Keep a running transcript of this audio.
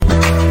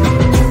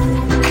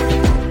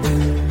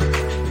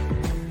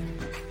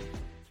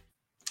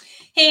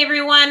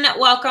everyone.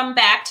 Welcome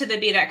back to the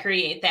Be That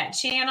Create That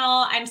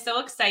channel. I'm so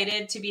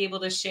excited to be able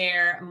to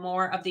share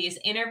more of these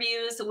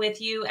interviews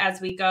with you as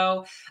we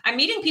go. I'm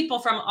meeting people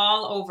from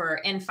all over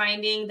and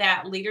finding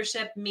that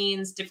leadership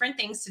means different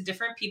things to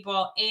different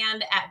people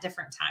and at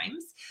different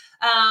times.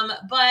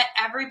 But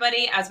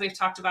everybody, as we've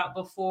talked about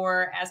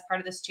before, as part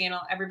of this channel,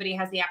 everybody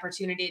has the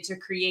opportunity to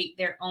create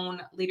their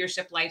own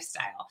leadership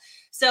lifestyle.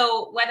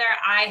 So whether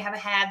I have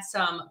had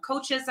some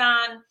coaches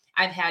on,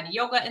 I've had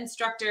yoga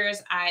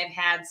instructors, I've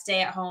had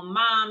stay-at-home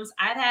moms,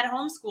 I've had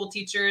homeschool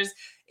teachers.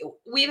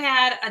 We've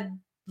had a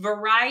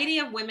variety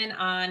of women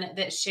on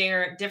that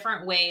share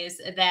different ways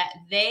that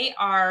they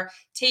are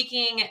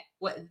taking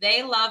what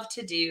they love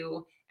to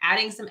do,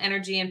 adding some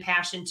energy and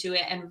passion to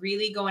it, and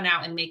really going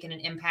out and making an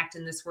impact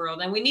in this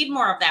world. And we need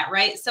more of that,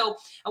 right? So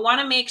I want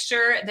to make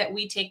sure that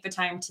we take the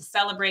time to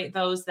celebrate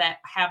those that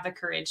have the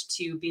courage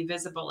to be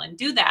visible and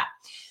do that.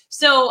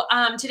 So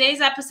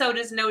today's episode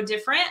is no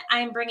different.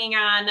 I'm bringing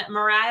on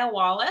Myriah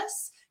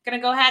Wallace. Going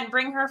to go ahead and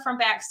bring her from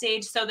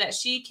backstage so that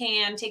she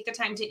can take the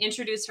time to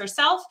introduce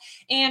herself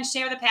and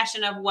share the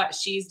passion of what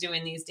she's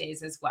doing these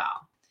days as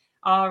well.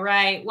 All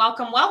right.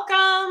 Welcome, welcome.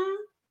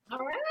 All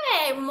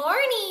right.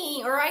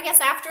 Morning, or I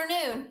guess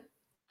afternoon.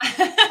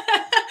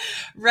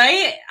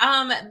 Right.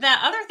 The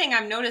other thing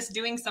I've noticed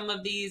doing some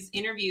of these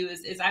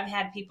interviews is I've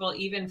had people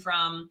even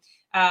from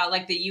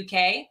like the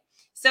UK.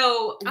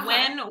 So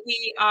when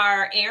we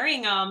are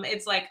airing them,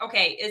 it's like,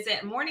 okay, is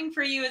it morning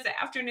for you? Is it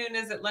afternoon?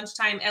 Is it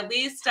lunchtime? At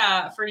least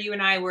for you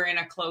and I, we're in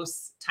a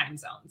close time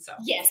zone. So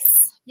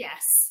yes,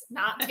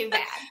 not too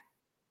bad.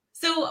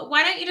 So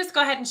why don't you just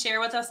go ahead and share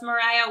with us,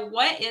 Myriah,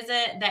 what is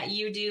it that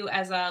you do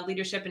as a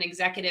leadership and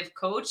executive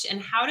coach,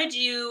 and how did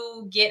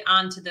you get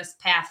onto this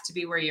path to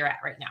be where you're at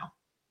right now?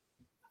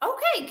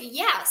 Okay,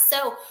 yeah.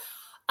 So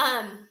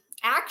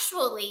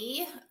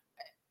actually,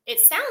 it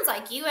sounds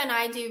like you and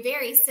I do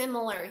very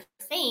similar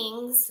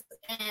things,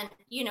 and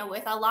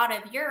with a lot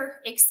of your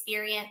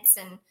experience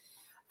and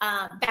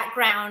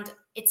background,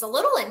 it's a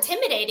little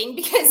intimidating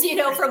because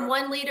from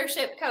one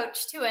leadership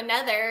coach to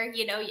another,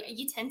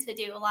 you tend to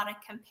do a lot of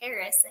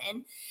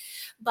comparison.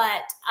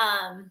 But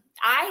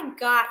I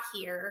got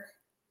here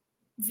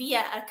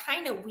via a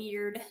kind of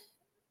weird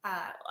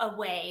a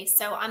way.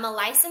 So I'm a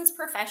licensed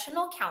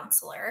professional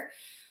counselor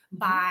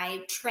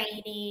by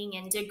training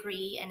and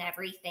degree and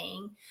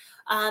everything.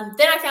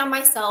 Then I found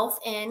myself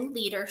in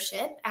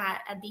leadership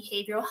at a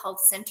behavioral health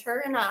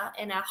center in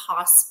a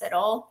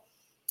hospital.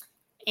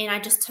 And I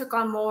just took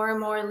on more and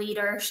more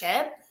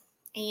leadership.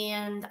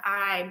 And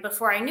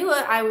before I knew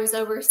it, I was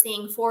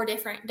overseeing 4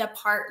 different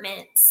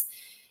departments.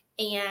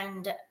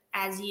 And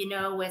as you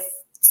know, with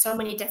so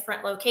many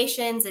different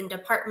locations and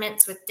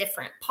departments with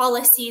different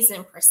policies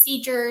and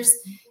procedures,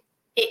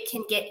 it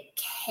can get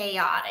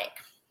chaotic.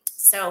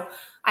 So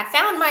I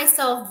found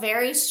myself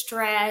very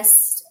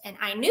stressed, and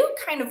I knew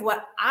kind of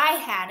what I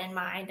had in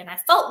mind, and I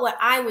felt what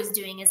I was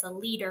doing as a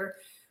leader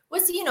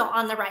was,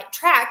 on the right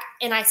track.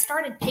 And I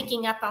started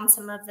picking up on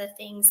some of the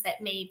things that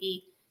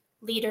maybe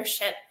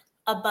leadership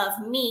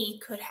above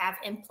me could have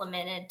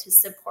implemented to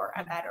support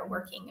a better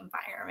working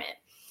environment.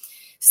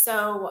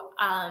 So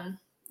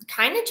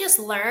kind of just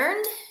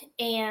learned,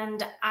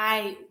 and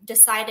I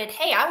decided,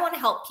 hey, I want to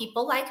help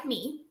people like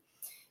me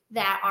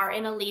that are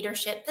in a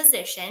leadership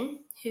position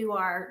who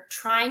are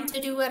trying to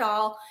do it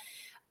all.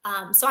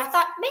 So I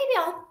thought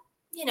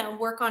maybe I'll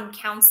work on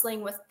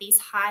counseling with these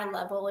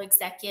high-level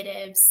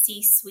executives,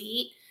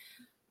 C-suite,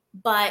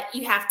 but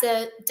you have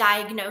to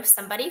diagnose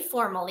somebody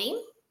formally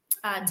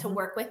to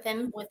work with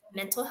them with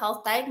mental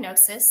health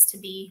diagnosis to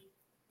be,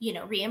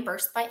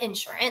 reimbursed by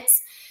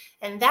insurance.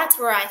 And that's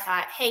where I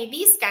thought, hey,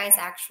 these guys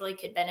actually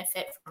could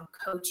benefit from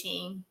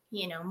coaching,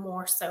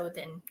 more so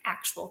than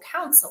actual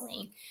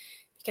counseling,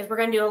 because we're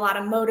going to do a lot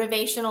of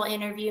motivational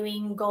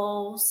interviewing,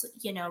 goals,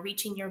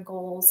 reaching your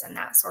goals and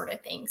that sort of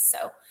thing.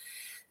 So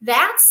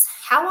that's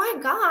how I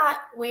got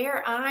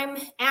where I'm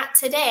at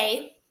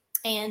today.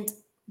 And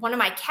one of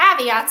my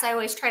caveats I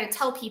always try to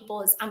tell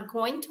people is I'm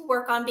going to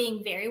work on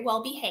being very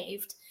well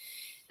behaved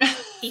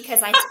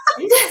because I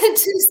tend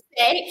to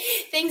say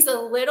things a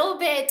little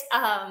bit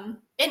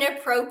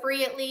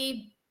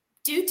inappropriately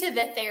due to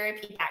the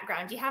therapy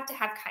background. You have to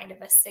have kind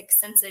of a sick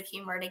sense of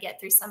humor to get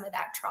through some of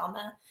that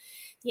trauma,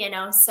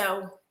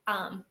 so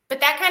but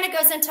that kind of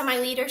goes into my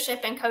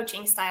leadership and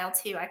coaching style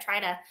too. I try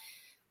to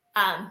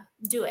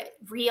do it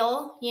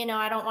real.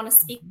 I don't want to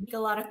speak a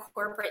lot of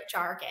corporate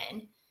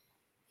jargon,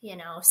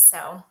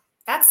 so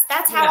that's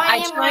how I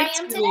am where I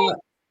am today.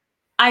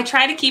 I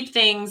try to keep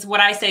things, what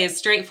I say is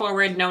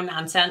straightforward, no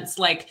nonsense.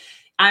 Like,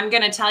 I'm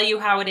going to tell you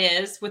how it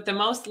is with the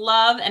most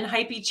love and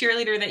hypey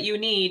cheerleader that you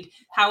need.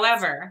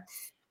 However,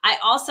 I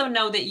also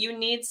know that you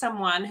need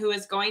someone who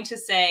is going to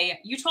say,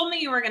 you told me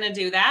you were going to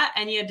do that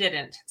and you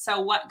didn't. So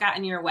what got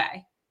in your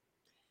way?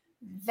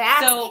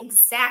 That's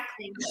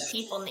exactly what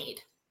people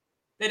need.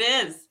 It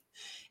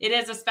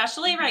is,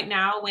 especially right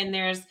now when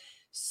there's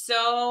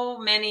so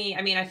many.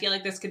 I mean, I feel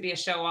like this could be a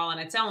show all on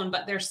its own,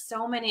 but there's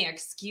so many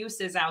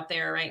excuses out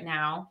there right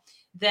now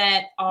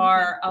that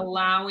are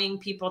allowing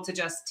people to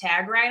just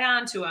tag right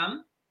onto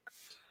them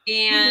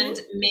and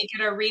Mm-hmm. make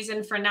it a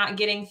reason for not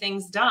getting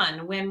things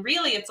done, when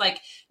really it's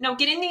like, no,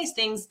 getting these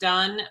things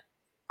done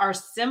are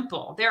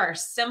simple. There are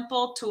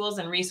simple tools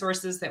and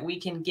resources that we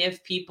can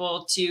give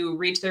people to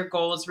reach their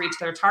goals, reach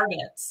their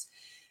targets.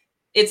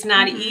 It's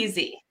not Mm-hmm.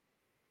 easy,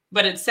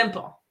 but it's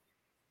simple.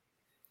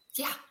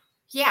 Yeah.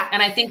 Yeah.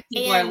 And I think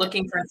people are And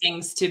looking for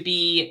things to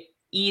be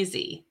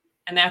easy.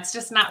 And that's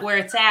just not where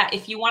it's at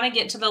if you want to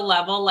get to the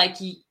level like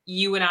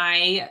you and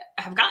I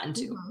have gotten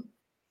to. mhm.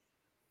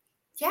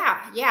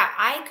 Yeah, yeah,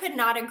 I could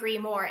not agree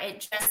more.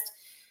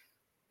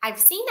 I've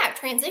seen that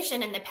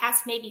transition in the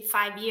past maybe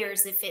 5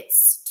 years. If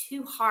it's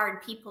too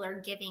hard, people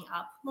are giving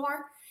up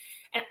more.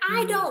 And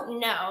I Mm. don't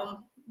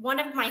know. One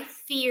of my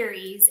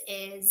theories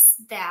is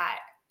that,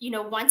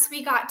 once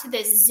we got to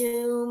the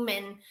Zoom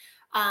and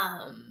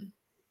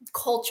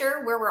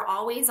culture where we're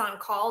always on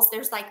calls,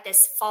 there's like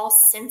this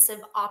false sense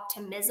of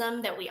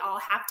optimism that we all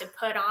have to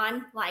put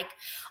on, like,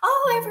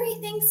 oh,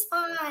 everything's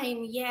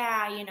fine.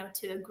 Yeah,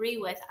 to agree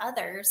with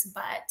others,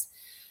 but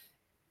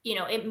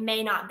it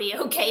may not be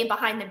okay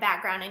behind the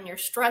background and you're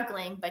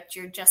struggling, but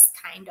you're just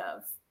kind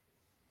of,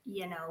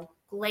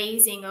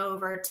 glazing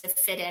over to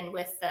fit in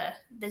with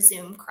the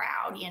Zoom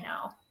crowd.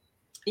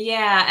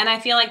 Yeah, and I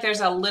feel like there's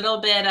a little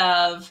bit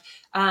of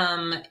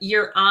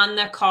you're on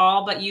the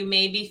call, but you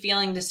may be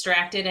feeling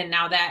distracted, and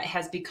now that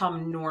has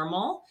become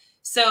normal.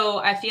 So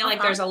I feel like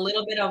Uh-huh. there's a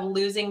little bit of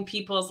losing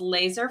people's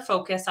laser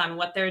focus on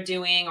what they're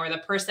doing or the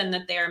person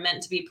that they are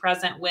meant to be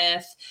present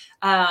with.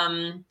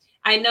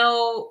 I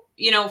know,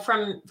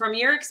 from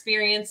your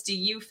experience, do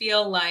you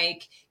feel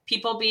like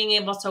people being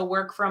able to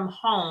work from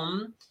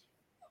home,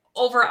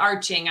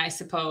 overarching, I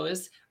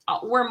suppose,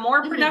 were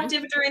more Hmm.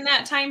 productive during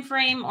that time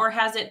frame, or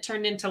has it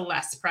turned into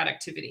less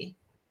productivity?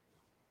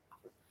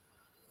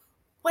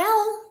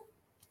 Well,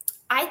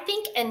 I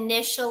think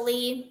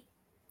initially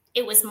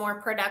it was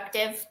more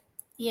productive.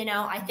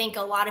 I think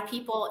a lot of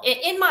people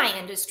in my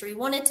industry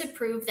wanted to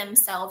prove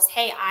themselves.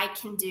 Hey, I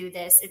can do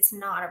this. It's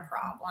not a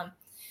problem.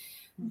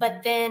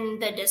 But then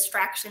the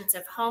distractions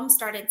of home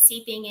started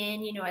seeping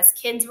in, as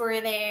kids were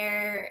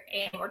there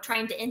and we're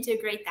trying to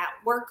integrate that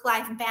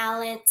work-life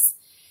balance.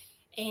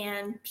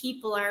 And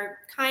people are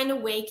kind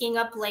of waking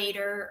up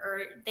later,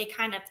 or they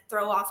kind of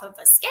throw off of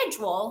a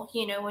schedule,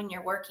 when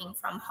you're working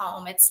from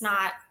home. It's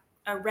not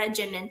a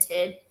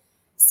regimented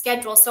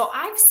schedule. So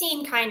I've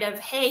seen kind of,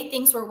 hey,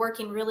 things were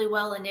working really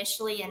well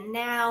initially, and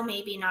now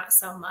maybe not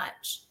so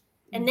much.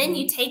 And then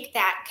you Mhm. take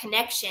that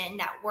connection,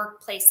 that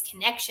workplace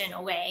connection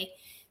away.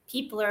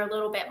 People are a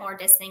little bit more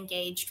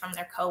disengaged from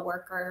their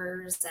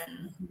coworkers,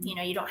 and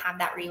Mhm. you don't have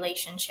that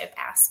relationship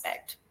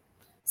aspect.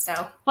 So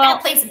that Well,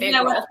 plays a big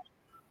yeah, role.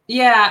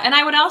 yeah, and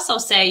I would also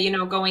say,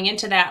 going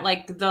into that,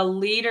 like the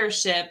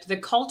leadership, the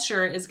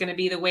culture is going to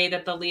be the way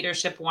that the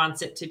leadership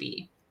wants it to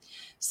be.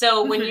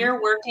 So when Mm-hmm.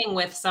 you're working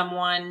with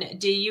someone,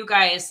 do you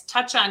guys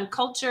touch on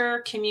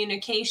culture,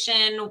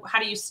 communication? How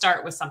do you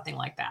start with something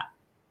like that?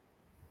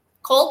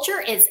 Culture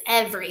is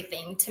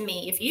everything to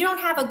me. If you don't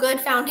have a good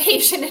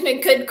foundation and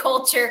a good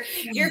culture,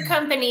 your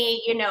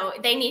company,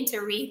 they need to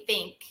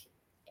rethink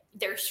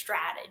their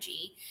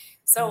strategy.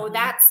 So Mhm.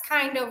 that's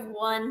kind of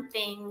one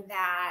thing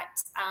that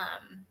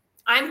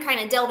I'm kind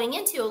of delving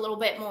into a little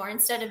bit more,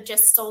 instead of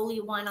just solely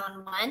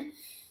one-on-one,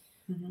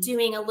 Mhm.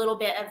 doing a little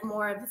bit of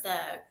more of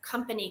the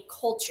company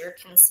culture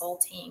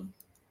consulting.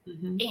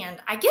 Mhm.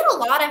 And I get a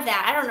lot of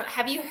that. I don't know.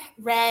 Have you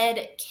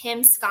read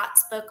Kim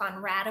Scott's book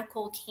on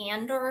radical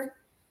candor?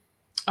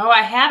 Oh,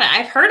 I haven't.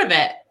 I've heard of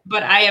it,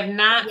 but I have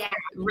not Yeah,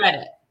 read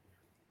it.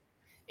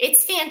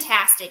 it's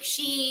fantastic.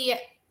 She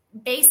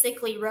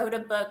basically wrote a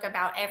book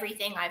about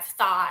everything I've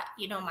thought,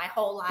 my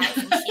whole life.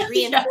 And she Yes.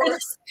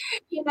 reinforced,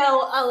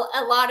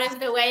 a lot of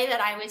the way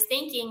that I was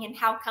thinking, and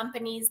how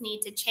companies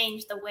need to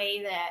change the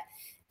way that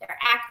they're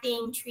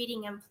acting,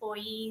 treating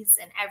employees,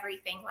 and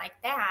everything like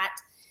that.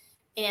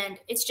 And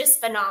it's just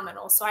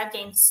phenomenal. So I've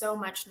gained so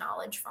much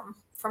knowledge from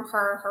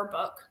her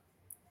book.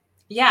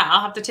 Yeah,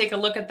 I'll have to take a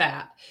look at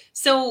that.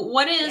 So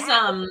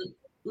Yeah.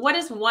 what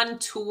is one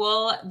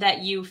tool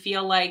that you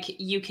feel like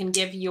you can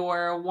give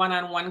your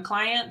one-on-one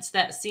clients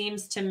that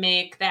seems to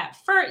make that,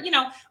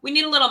 we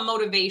need a little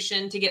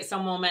motivation to get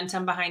some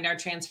momentum behind our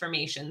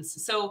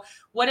transformations. So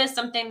what is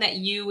something that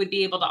you would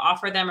be able to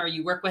offer them, or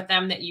you work with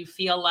them, that you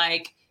feel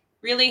like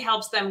really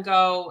helps them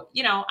go,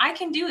 I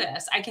can do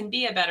this. I can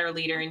be a better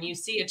leader, and you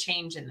see a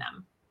change in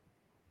them?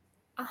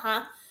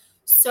 Uh-huh.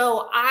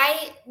 So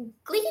I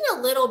glean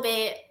a little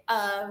bit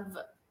of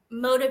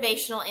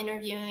motivational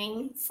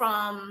interviewing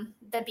from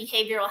the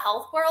behavioral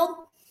health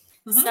world.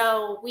 Mhm.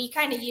 So we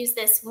kind of use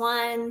this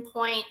 1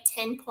 point,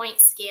 10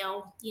 point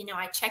scale.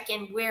 I check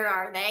in, where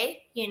are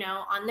they,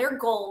 on their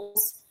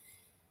goals,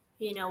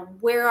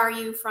 where are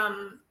you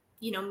from,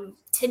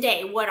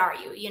 today, what are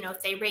you,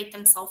 if they rate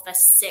themselves a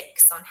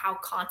 6 on how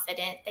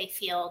confident they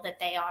feel that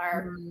they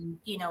are,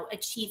 Mm.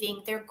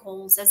 achieving their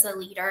goals as a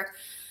leader.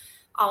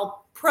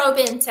 I'll probe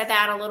into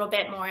that a little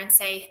bit more and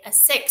say, a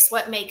 6,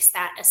 what makes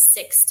that a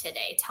 6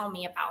 today? Tell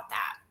me about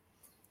that.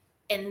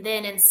 And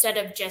then instead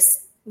of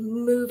just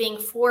moving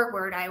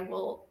forward, I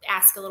will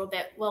ask a little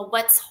bit, well,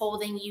 what's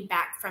holding you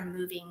back from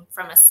moving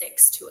from a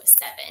 6 to a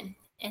 7?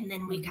 And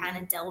then we kind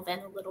of delve in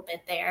a little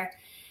bit there.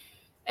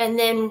 And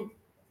then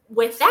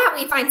with that,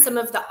 we find some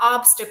of the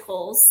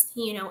obstacles,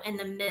 in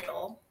the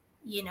middle,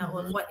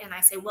 of what, and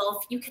I say, well,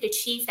 if you could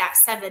achieve that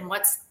 7,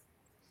 what's,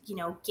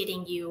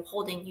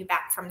 holding you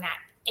back from that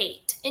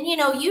 8? And,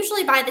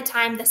 usually by the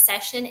time the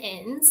session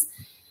ends,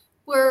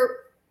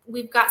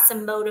 we've got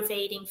some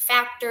motivating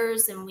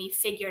factors and we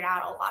figured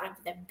out a lot of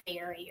the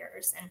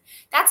barriers. And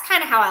that's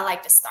kind of how I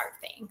like to start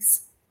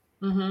things.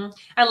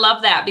 I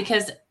love that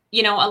because,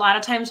 a lot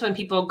of times when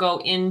people go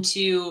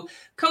into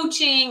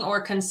coaching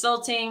or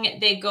consulting,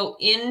 they go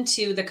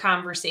into the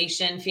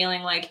conversation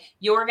feeling like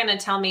you're going to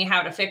tell me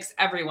how to fix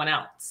everyone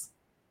else.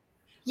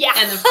 Yeah.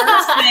 And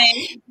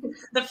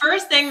the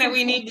first thing that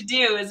we need to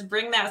do is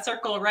bring that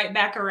circle right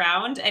back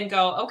around and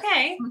go,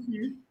 okay,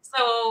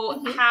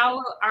 so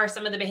how are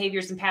some of the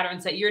behaviors and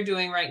patterns that you're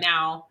doing right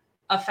now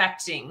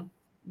affecting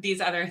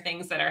these other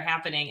things that are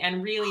happening,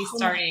 and really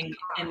starting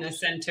in the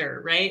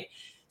center, right?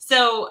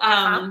 So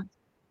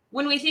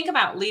when we think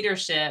about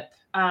leadership,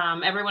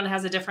 everyone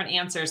has a different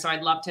answer. So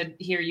I'd love to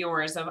hear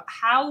yours of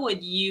how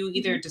would you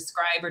either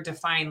describe or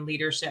define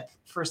leadership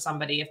for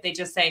somebody if they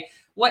just say,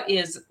 what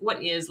is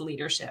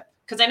leadership?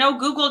 Because I know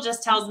Google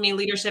just tells me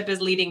leadership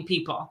is leading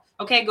people.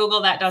 Okay,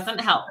 Google, that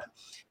doesn't help.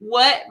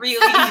 What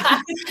really?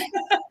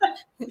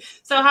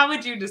 So how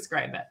would you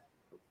describe it?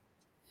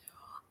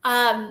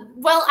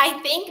 Well, I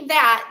think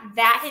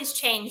that has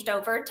changed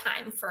over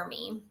time for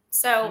me.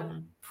 So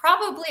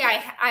probably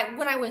I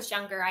when I was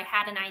younger, I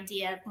had an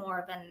idea of more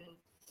of an,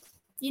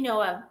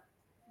 a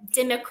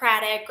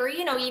democratic or,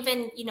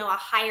 even, a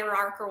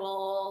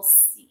hierarchical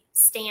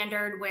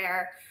standard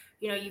where,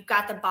 you've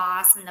got the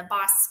boss and the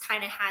boss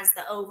kind of has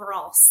the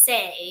overall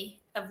say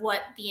of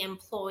what the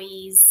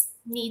employees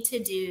need to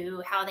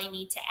do, how they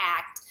need to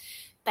act.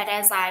 But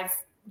as I've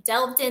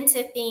delved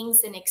into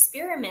things and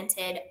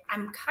experimented,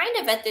 I'm kind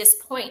of at this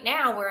point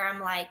now where I'm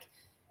like,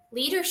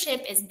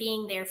 leadership is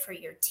being there for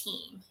your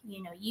team.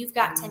 You've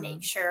got to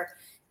make sure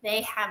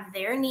they have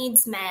their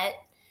needs met,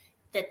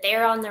 that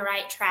they're on the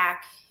right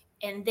track,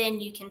 and then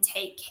you can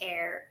take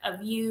care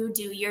of you,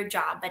 do your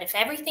job. But if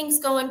everything's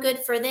going good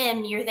for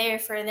them, you're there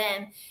for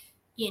them,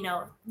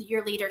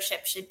 your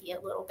leadership should be a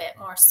little bit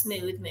more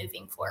smooth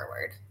moving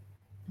forward.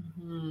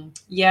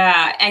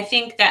 Yeah, I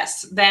think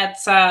that's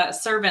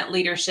servant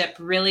leadership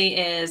really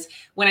is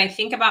when I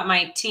think about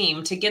my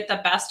team to get the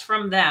best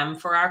from them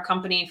for our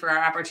company, for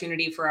our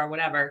opportunity, for our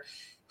whatever.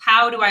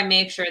 How do I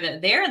make sure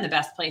that they're in the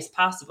best place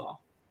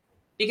possible?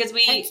 Because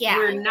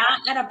we're not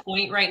at a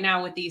point right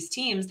now with these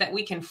teams that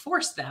we can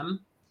force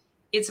them.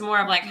 It's more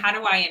of like, how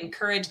do I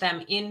encourage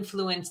them,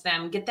 influence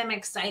them, get them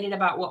excited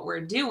about what we're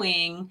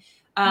doing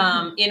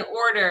in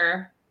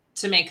order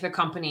to make the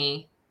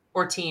company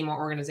or team or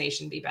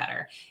organization be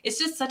better. It's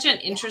just such an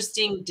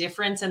interesting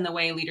difference in the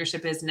way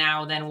leadership is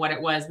now than what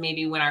it was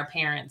maybe when our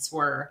parents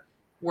were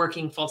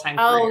working full-time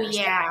careers.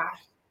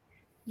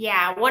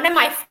 Yeah. One of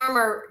my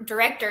former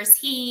directors,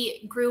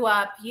 he grew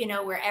up,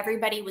 where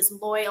everybody was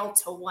loyal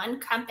to one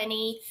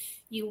company.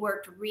 You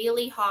worked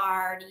really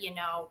hard,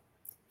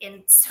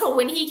 And so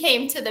when he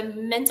came to the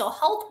mental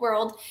health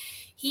world,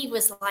 he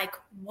was like,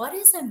 what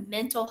is a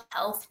mental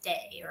health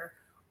day? Or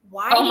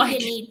why do you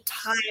need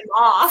time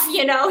off?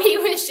 He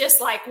was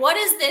just like, what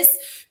is this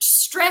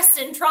stress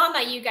and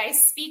trauma you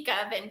guys speak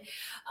of? And,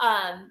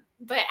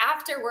 but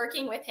after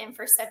working with him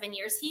for 7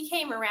 years, he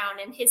came around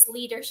and his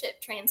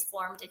leadership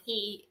transformed and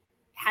he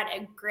had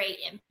a great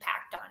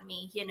impact on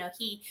me.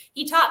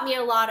 He taught me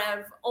a lot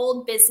of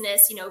old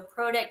business,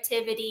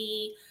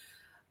 productivity,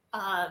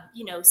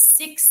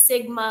 Six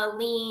Sigma,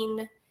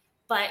 lean,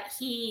 but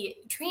he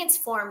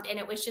transformed and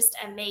it was just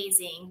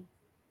amazing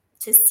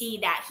to see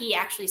that he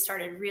actually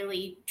started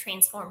really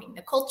transforming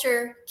the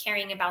culture,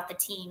 caring about the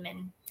team.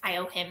 And I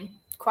owe him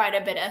quite a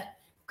bit of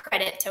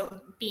credit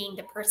to being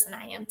the person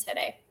I am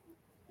today.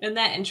 Isn't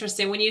that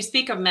interesting? When you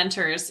speak of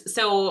mentors,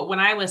 so when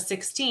I was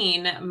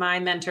 16, my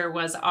mentor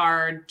was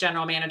our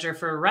general manager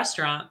for a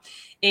restaurant.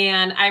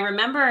 And I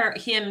remember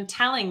him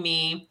telling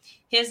me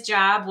his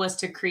job was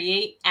to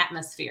create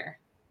atmosphere.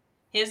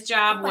 His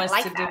job was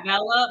to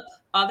develop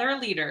other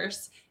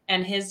leaders.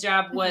 And his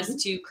job was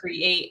to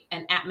create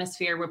an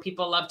atmosphere where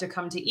people love to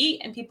come to eat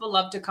and people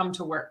love to come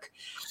to work.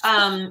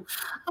 And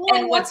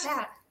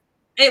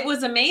it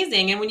was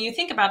amazing. And when you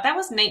think about that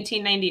was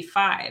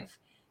 1995.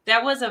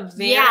 That was a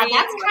very... Yeah,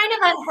 that's kind of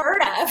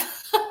unheard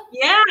of.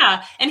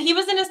 Yeah. And he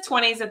was in his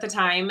 20s at the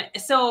time.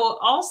 So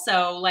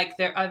also like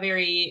they're a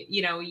very,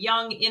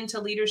 young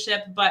into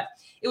leadership, but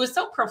it was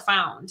so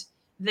profound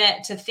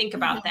that to think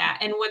about that.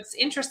 And what's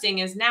interesting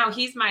is now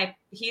he's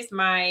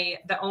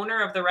the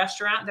owner of the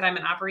restaurant that I'm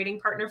an operating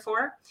partner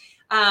for.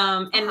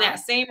 And that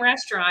same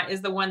restaurant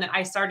is the one that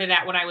I started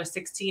at when I was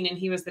 16 and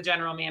he was the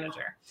general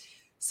manager.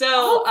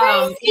 So,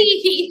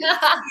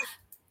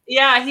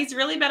 Yeah, he's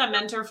really been a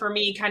mentor for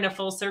me, kind of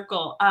full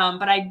circle.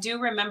 But I do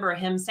remember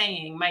him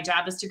saying, my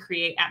job is to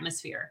create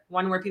atmosphere,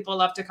 one where people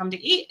love to come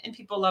to eat and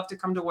people love to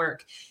come to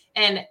work.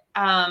 And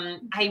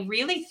I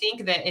really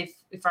think that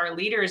if our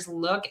leaders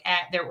look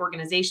at their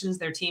organizations,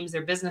 their teams,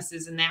 their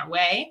businesses in that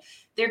way,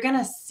 they're going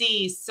to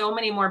see so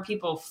many more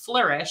people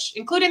flourish,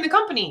 including the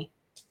company.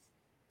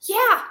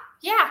 Yeah,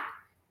 yeah,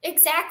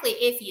 exactly.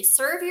 If you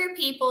serve your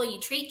people, you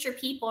treat your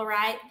people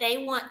right, they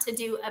want to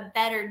do a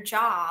better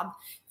job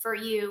for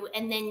you.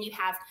 And then you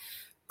have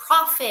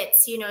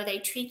profits,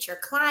 they treat your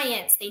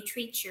clients, they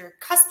treat your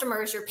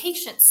customers, your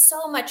patients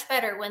so much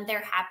better when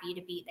they're happy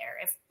to be there.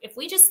 If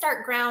we just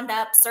start ground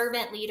up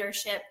servant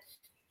leadership,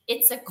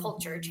 it's a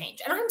culture change.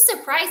 And I'm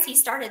surprised he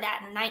started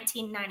that in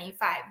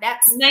 1995.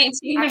 That's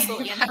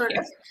absolutely unheard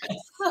of.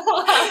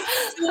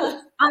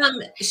 So,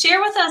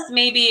 share with us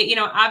maybe,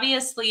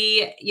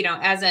 obviously,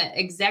 as an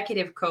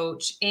executive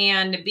coach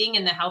and being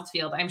in the health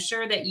field, I'm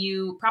sure that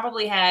you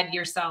probably had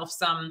yourself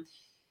some,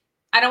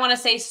 I don't want to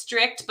say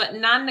strict, but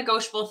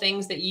non-negotiable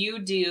things that you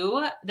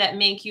do that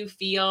make you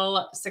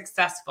feel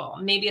successful.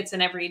 Maybe it's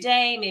an every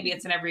day, maybe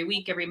it's an every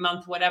week, every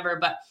month, whatever.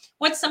 But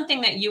what's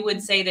something that you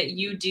would say that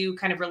you do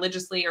kind of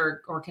religiously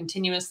or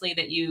continuously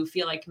that you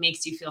feel like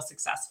makes you feel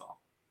successful?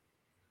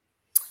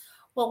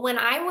 Well, when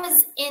I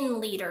was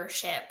in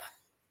leadership,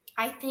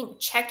 I think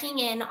checking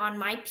in on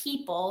my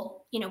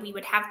people, we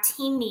would have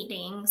team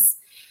meetings.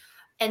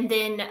 And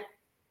then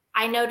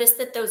I noticed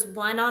that those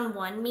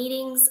one-on-one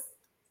meetings,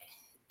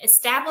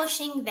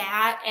 establishing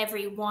that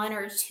every 1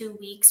 or 2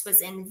 weeks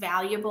was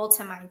invaluable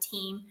to my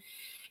team.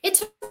 It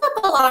took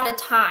up a lot of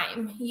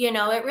time,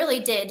 it really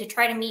did, to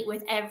try to meet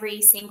with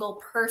every single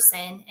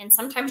person. And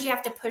sometimes you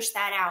have to push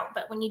that out.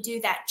 But when you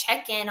do that,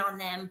 check in on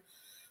them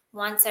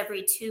once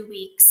every 2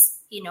 weeks,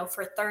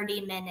 for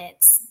 30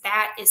 minutes,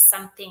 that is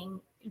something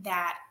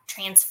that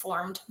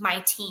transformed my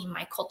team,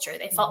 my culture.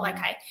 They felt like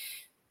I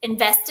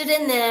invested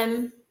in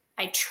them,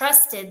 I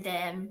trusted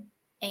them,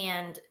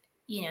 and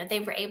they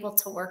were able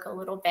to work a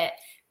little bit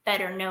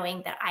better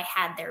knowing that I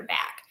had their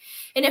back.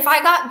 And if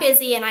I got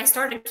busy and I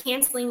started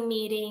canceling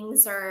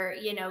meetings or,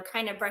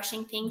 kind of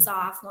brushing things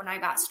off when I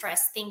got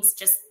stressed, things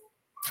just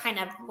kind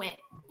of went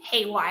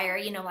haywire,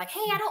 like,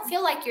 hey, I don't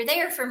feel like you're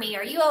there for me.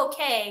 Are you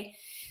okay?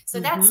 So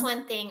that's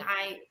one thing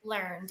I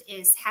learned,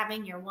 is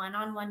having your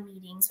one-on-one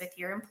meetings with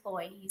your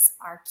employees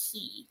are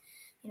key.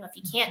 If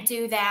you can't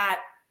do that,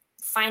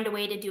 find a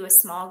way to do a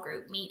small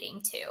group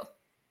meeting too.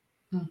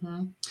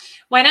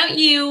 Why don't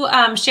you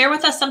share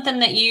with us something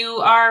that you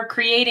are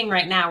creating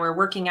right now or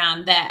working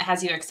on that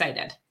has you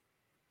excited?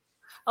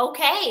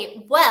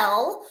 Okay,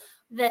 well,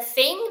 the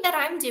thing that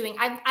I'm doing,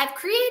 I've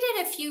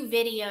created a few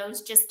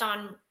videos just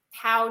on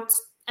how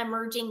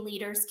emerging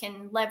leaders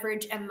can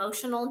leverage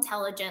emotional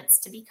intelligence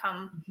to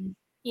become,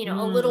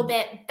 a little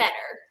bit better,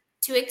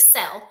 to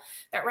excel.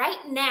 But right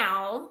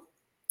now,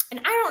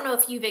 and I don't know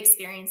if you've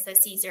experienced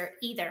this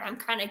either, I'm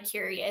kind of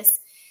curious,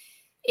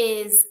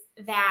 is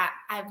that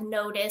I've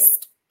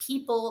noticed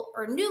people,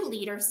 or new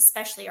leaders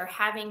especially, are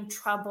having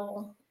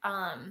trouble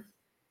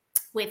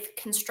with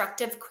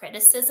constructive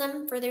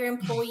criticism for their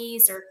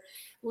employees or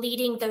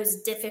leading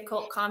those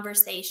difficult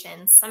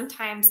conversations.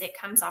 Sometimes it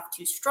comes off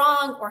too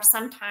strong, or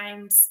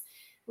sometimes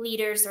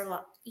leaders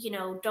are,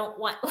 don't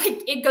want,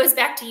 like, it goes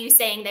back to you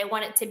saying they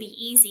want it to be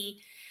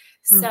easy.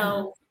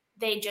 So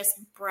they just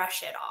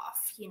brush it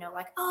off,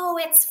 like, oh,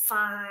 it's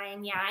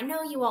fine. Yeah, I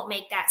know you won't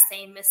make that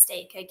same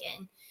mistake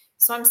again.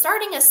 So I'm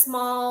starting a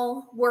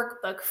small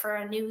workbook for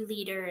a new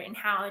leader in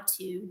how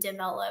to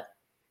develop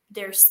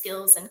their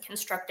skills in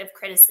constructive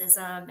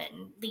criticism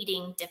and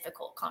leading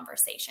difficult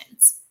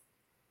conversations.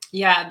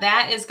 Yeah,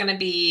 that is going to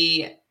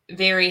be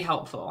very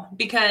helpful,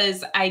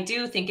 because I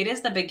do think it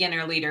is the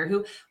beginner leader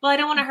who, well, I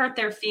don't want to hurt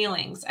their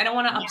feelings. I don't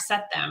want to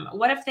upset them.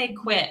 What if they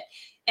quit?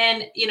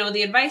 And,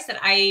 the advice that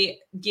I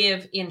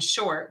give in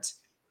short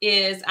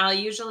is I'll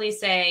usually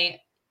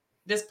say,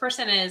 this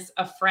person is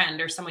a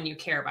friend or someone you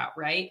care about,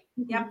 right?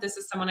 Yep, this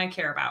is someone I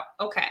care about.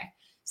 Okay.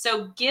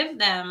 So give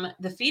them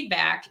the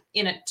feedback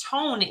in a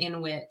tone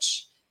in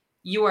which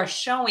you are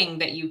showing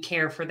that you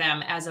care for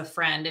them as a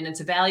friend, and it's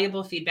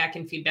valuable feedback,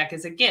 and feedback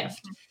is a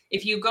gift.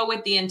 If you go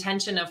with the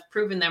intention of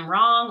proving them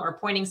wrong or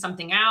pointing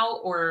something out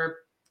or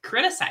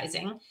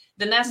criticizing,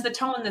 then that's the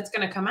tone that's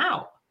going to come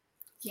out.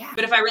 Yeah.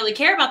 But if I really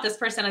care about this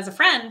person as a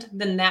friend,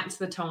 then that's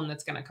the tone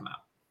that's going to come out.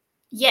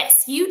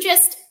 Yes, you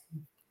just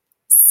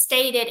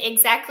stated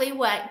exactly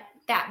what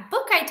that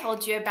book I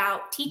told you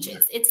about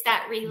teaches. It's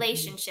that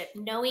relationship,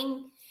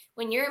 knowing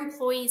when your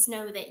employees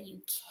know that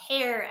you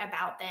care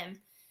about them,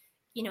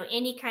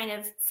 any kind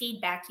of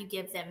feedback you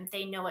give them,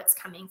 they know it's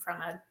coming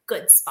from a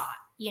good spot,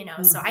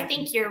 So I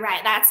think you're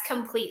right. That's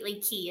completely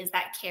key, is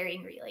that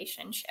caring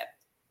relationship.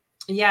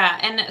 Yeah.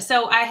 And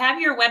so I have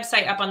your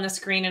website up on the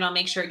screen, and I'll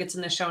make sure it gets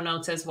in the show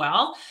notes as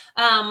well.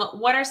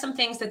 What are some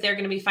things that they're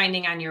going to be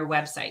finding on your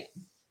website?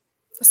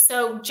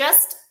 So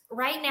just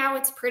right now,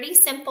 it's pretty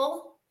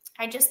simple.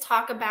 I just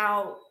talk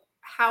about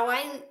how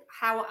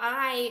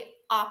I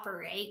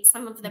operate,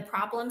 some of the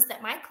problems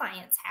that my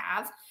clients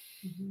have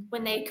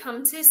when they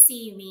come to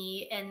see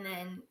me, and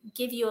then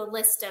give you a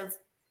list of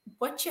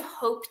what you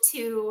hope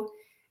to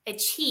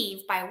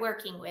achieve by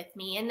working with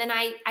me. And then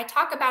I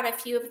talk about a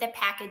few of the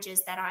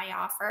packages that I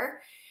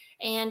offer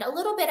and a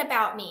little bit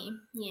about me,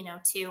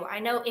 too. I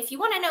know if you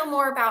want to know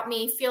more about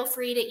me, feel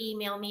free to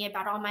email me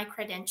about all my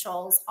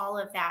credentials, all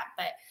of that.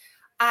 But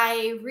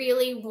I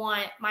really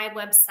want my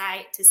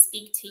website to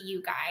speak to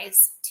you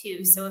guys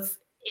too. So if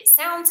it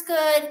sounds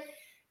good,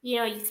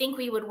 you think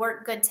we would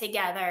work good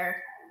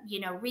together,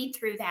 read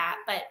through that.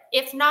 But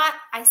if not,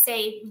 I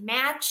say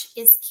match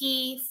is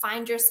key.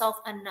 Find yourself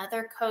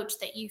another coach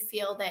that you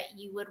feel that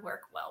you would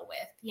work well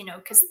with,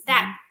 because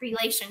that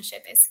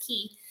relationship is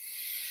key.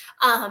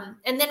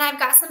 And then I've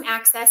got some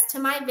access to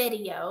my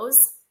videos,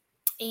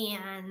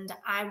 and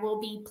I will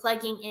be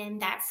plugging in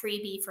that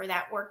freebie for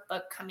that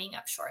workbook coming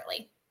up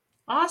shortly.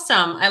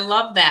 Awesome. I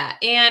love that.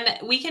 And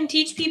we can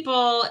teach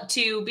people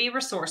to be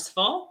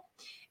resourceful.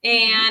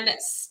 And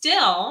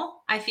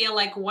still, I feel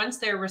like once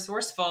they're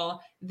resourceful,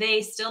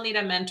 they still need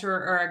a mentor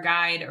or a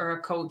guide or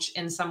a coach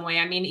in some way.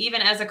 I mean,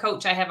 even as a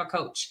coach, I have a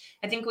coach.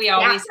 I think we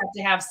always have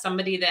to have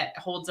somebody that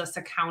holds us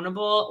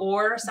accountable,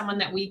 or someone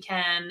that we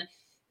can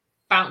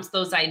bounce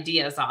those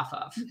ideas off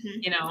of.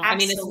 I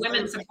mean, it's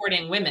women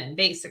supporting women,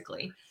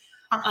 basically.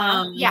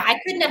 I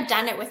couldn't have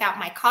done it without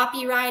my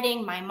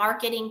copywriting, my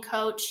marketing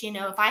coach.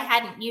 If I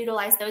hadn't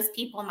utilized those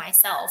people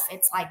myself,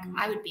 it's like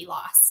I would be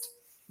lost.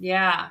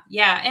 Yeah.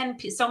 Yeah.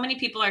 And so many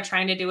people are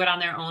trying to do it on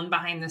their own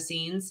behind the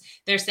scenes.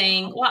 They're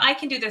saying, well, I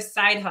can do this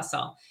side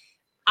hustle.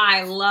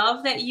 I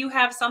love that you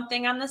have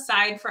something on the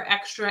side for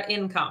extra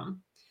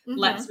income.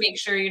 Let's make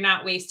sure you're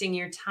not wasting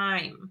your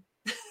time.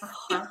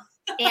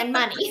 And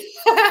money.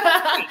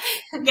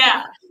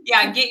 Yeah.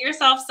 Get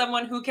yourself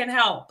someone who can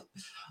help.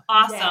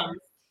 Awesome. Yes.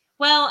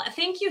 Well,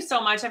 thank you so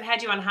much. I've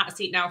had you on hot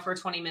seat now for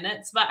 20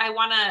 minutes, but I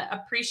want to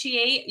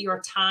appreciate your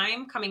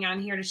time coming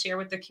on here to share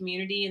with the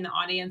community and the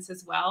audience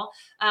as well.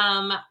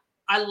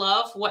 I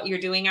love what you're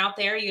doing out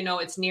there.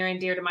 It's near and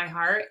dear to my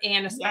heart,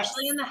 and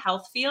especially in the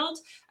health field.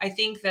 I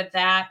think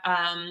that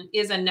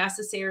is a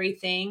necessary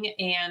thing.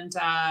 And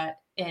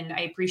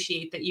I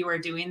appreciate that you are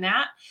doing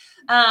that.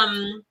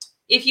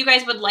 If you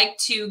guys would like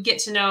to get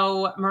to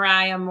know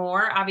Myriah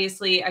more,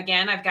 obviously,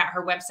 again, I've got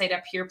her website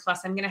up here.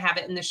 Plus, I'm going to have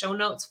it in the show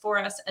notes for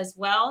us as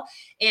well.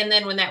 And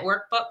then when that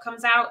workbook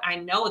comes out, I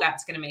know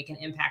that's going to make an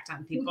impact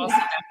on people. So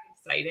that's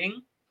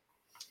exciting.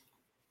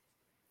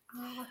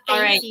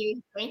 Thank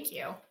you. Thank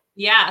you.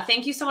 Yeah.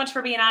 Thank you so much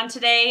for being on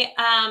today.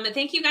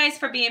 Thank you guys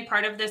for being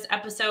part of this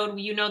episode.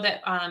 You know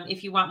that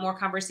if you want more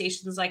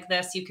conversations like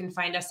this, you can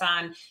find us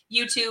on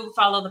YouTube,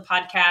 follow the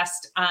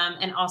podcast,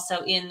 and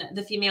also in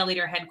the Female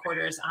Leader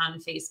Headquarters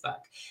on Facebook.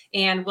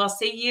 And we'll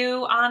see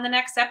you on the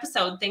next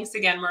episode. Thanks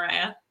again,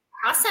 Myriah.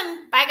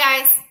 Awesome. Bye,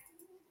 guys.